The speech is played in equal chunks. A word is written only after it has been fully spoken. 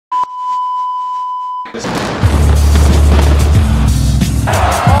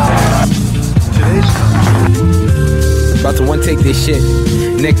About to one take this shit,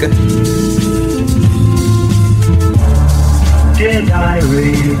 nigga. Dear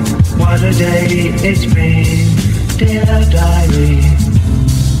diary, what a day it's been. Dear diary,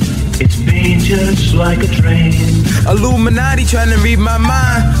 it's been just like a train. Illuminati trying to read my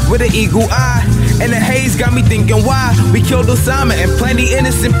mind with an eagle eye. And the haze got me thinking why we killed Osama and plenty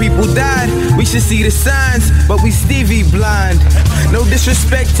innocent people died. We should see the signs, but we Stevie blind. No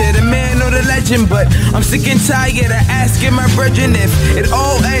disrespect to the man or the legend, but I'm sick and tired of asking my brethren if it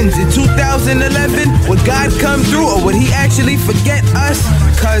all ends in 2011. Would God come through or would he actually forget us?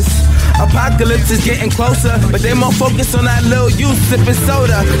 Cause apocalypse is getting closer, but they more focused on that little youth sipping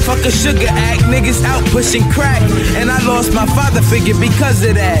soda. Fuck a sugar act, niggas out pushing crack. And I lost my father figure because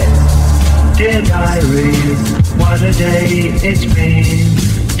of that. Dear diary, what a day it's been.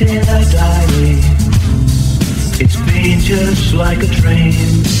 Dear diary, it's been just like a train.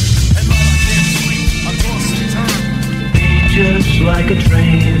 Been just like a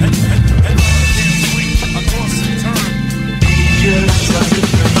train. Been just like a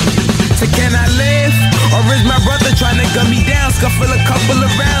train. So can I live? Or is my brother trying to gun me down? Scuffle a couple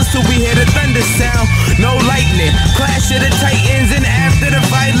of rounds till we hear the thunder sound. No lightning, clash of the titans. And after the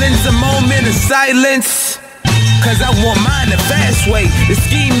violence, a moment of silence. Cause I want mine the fast way, the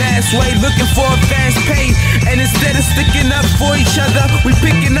ski mask way, looking for a fast pay. And instead of sticking up for each other, we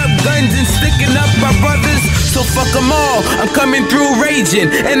picking up guns and sticking up our brothers. So fuck them all, I'm coming through raging.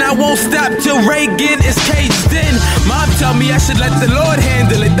 And I won't stop till Reagan is caged in. Mom tell me I should let the Lord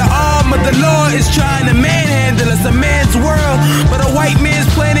handle it. The arm of the Lord is trying to manhandle us. A man's world, but a white man's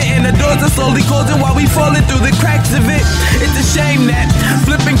planet. And the doors are slowly closing while we falling through the cracks of it. It's a shame that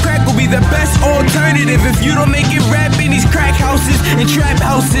flipping crack will be the best alternative if you don't make it rap in these crack houses and trap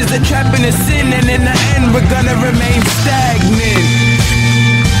houses. They're trapping us in, and in the end we're gonna remain stagnant.